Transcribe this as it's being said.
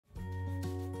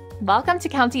Welcome to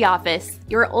County Office,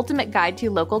 your ultimate guide to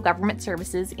local government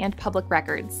services and public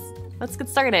records. Let's get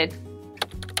started.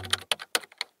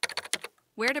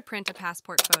 Where to print a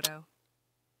passport photo.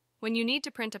 When you need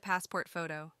to print a passport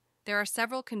photo, there are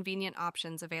several convenient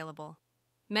options available.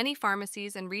 Many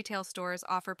pharmacies and retail stores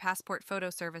offer passport photo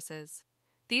services.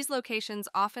 These locations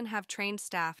often have trained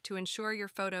staff to ensure your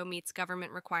photo meets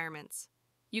government requirements.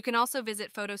 You can also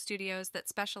visit photo studios that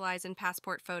specialize in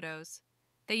passport photos.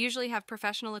 They usually have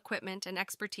professional equipment and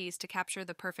expertise to capture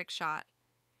the perfect shot.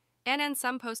 And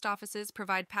some post offices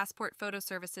provide passport photo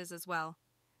services as well.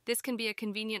 This can be a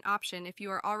convenient option if you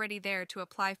are already there to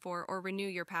apply for or renew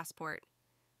your passport.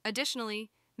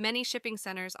 Additionally, many shipping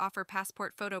centers offer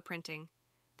passport photo printing.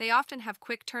 They often have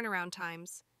quick turnaround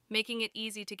times, making it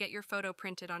easy to get your photo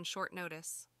printed on short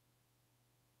notice.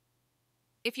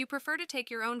 If you prefer to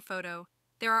take your own photo,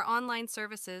 there are online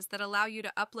services that allow you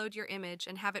to upload your image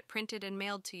and have it printed and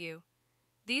mailed to you.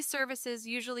 These services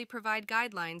usually provide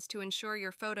guidelines to ensure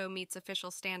your photo meets official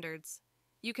standards.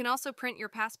 You can also print your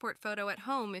passport photo at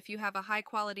home if you have a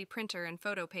high-quality printer and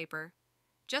photo paper.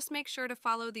 Just make sure to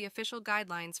follow the official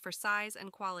guidelines for size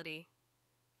and quality.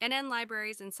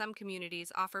 Libraries in some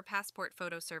communities offer passport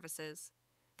photo services.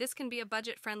 This can be a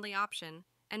budget-friendly option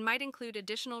and might include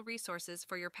additional resources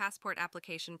for your passport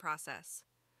application process.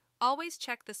 Always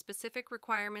check the specific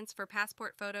requirements for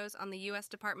passport photos on the U.S.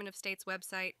 Department of State's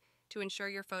website to ensure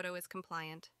your photo is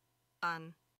compliant.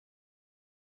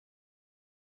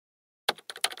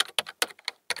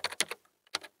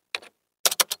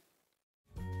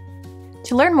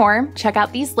 To learn more, check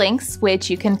out these links,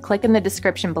 which you can click in the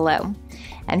description below.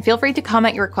 And feel free to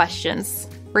comment your questions.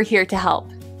 We're here to help.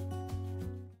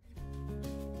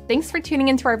 Thanks for tuning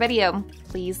into our video.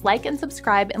 Please like and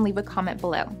subscribe and leave a comment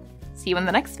below. See you in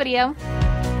the next video.